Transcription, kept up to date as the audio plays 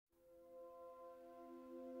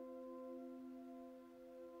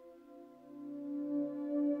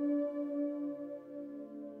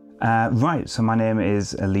Right, so my name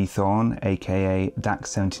is Lee Thorne, aka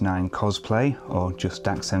Dax79 Cosplay, or just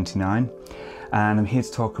Dax79, and I'm here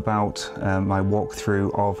to talk about my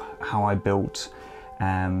walkthrough of how I built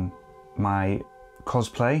my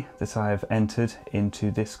cosplay that I have entered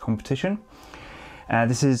into this competition.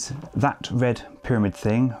 This is that red pyramid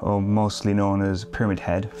thing, or mostly known as Pyramid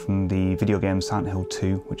Head, from the video game Silent Hill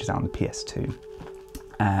 2, which is out on the PS2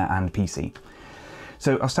 and PC.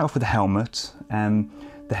 So I'll start off with the helmet.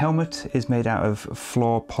 The helmet is made out of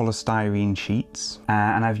floor polystyrene sheets,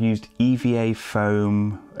 and I've used EVA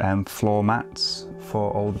foam floor mats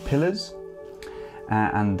for all the pillars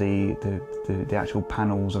and the actual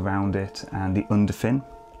panels around it and the underfin.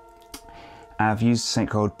 I've used something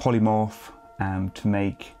called polymorph to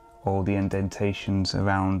make all the indentations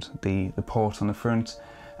around the port on the front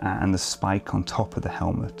and the spike on top of the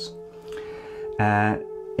helmet.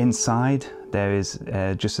 Inside there is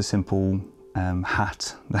just a simple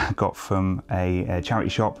hat that I got from a charity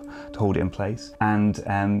shop to hold it in place, and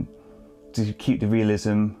to keep the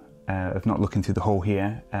realism of not looking through the hole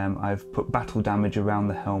here, I've put battle damage around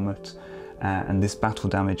the helmet, and this battle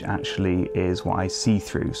damage actually is what I see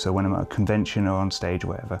through, so when I'm at a convention or on stage or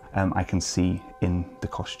whatever, I can see in the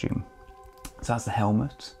costume. So that's the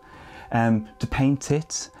helmet. To paint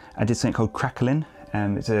it, I did something called crackling.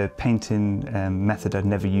 It's a painting method I'd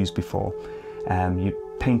never used before. You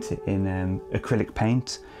paint it in acrylic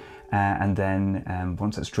paint, and then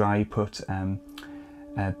once it's dry, you put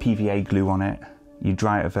PVA glue on it. You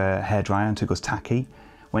dry it with a hairdryer until it goes tacky.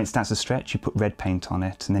 When it starts to stretch, you put red paint on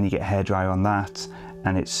it, and then you get a hairdryer on that,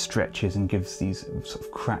 and it stretches and gives these sort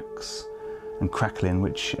of cracks and crackling,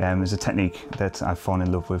 which is a technique that I've fallen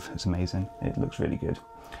in love with. It's amazing. It looks really good.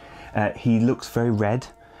 He looks very red,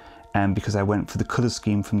 because I went for the colour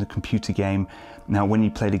scheme from the computer game. Now, when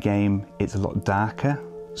you play the game, it's a lot darker,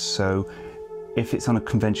 so if it's on a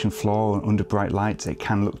convention floor or under bright lights, it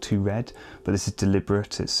can look too red, but this is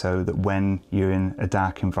deliberate. It's so that when you're in a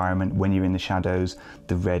dark environment, when you're in the shadows,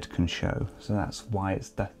 the red can show. So that's why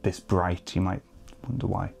it's this bright. You might wonder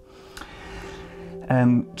why. So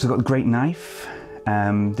I've got the great knife.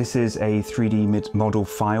 This is a 3D model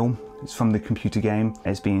file. It's from the computer game.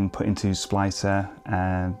 It's been put into Splicer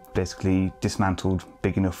and basically dismantled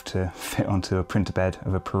big enough to fit onto a printer bed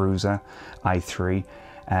of a Perusa i3,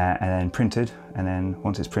 and then printed. And then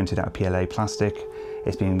once it's printed out of PLA plastic,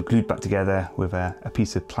 it's been glued back together with a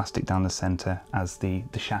piece of plastic down the center as the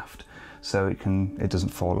shaft, so it doesn't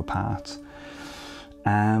fall apart.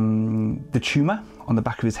 The tumer on the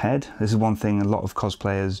back of his head. This is one thing a lot of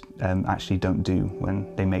cosplayers actually don't do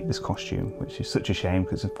when they make this costume, which is such a shame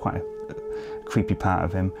because it's quite a creepy part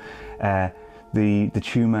of him. The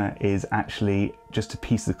tumer is actually just a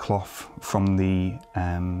piece of the cloth from the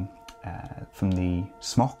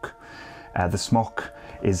smock. The smock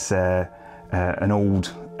is an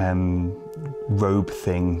old robe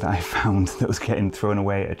thing that I found that was getting thrown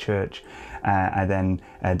away at a church. I then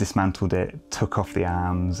dismantled it, took off the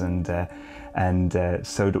arms, and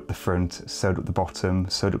sewed up the front, sewed up the bottom,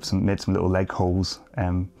 made some little leg holes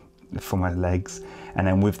for my legs, and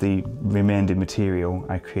then with the remaining material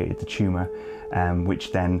I created the tumer,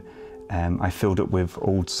 which then I filled up with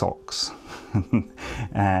old socks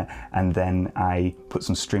and then I put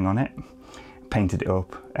some string on it, painted it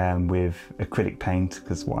up with acrylic paint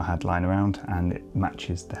because what I had lying around, and it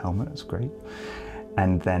matches the helmet. It's great.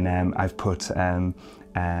 And then I've put a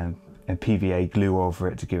PVA glue over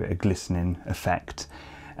it to give it a glistening effect.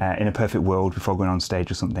 In a perfect world, before going on stage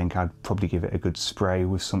or something, I'd probably give it a good spray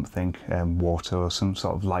with something, water or some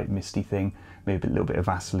sort of light misty thing, maybe a little bit of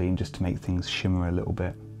Vaseline just to make things shimmer a little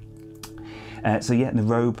bit. So yeah, the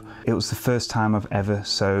robe, it was the first time I've ever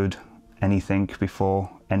sewed anything before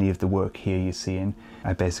any of the work here you're seeing.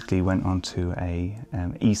 I basically went onto a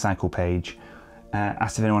e-cycle page,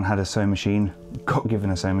 asked if anyone had a sewing machine, got given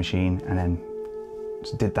a sewing machine, and then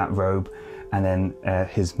did that robe. And then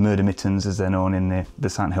his murder mittens, as they're known in the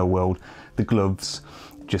Silent Hill world, the gloves,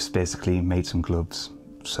 just basically made some gloves,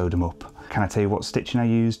 sewed them up. Can I tell you what stitching I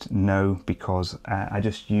used? No, because I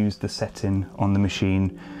just used the setting on the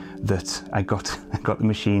machine that I got the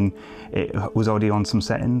machine. It was already on some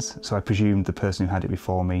settings, so I presumed the person who had it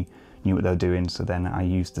before me knew what they were doing, so then I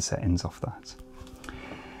used the settings off that.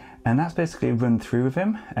 And that's basically a run through of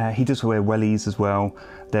him. He does wear wellies as well.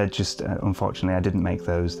 They're just, unfortunately I didn't make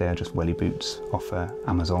those, they are just welly boots off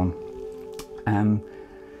Amazon.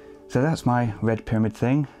 So that's my red pyramid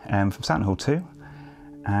thing from Silent Hill 2.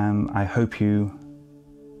 I hope you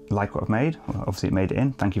like what I've made. Well, obviously it made it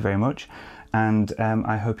in, thank you very much. And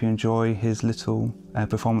I hope you enjoy his little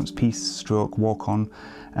performance piece stroke walk on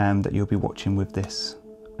that you'll be watching with this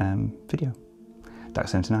video.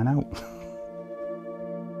 Dark79 out.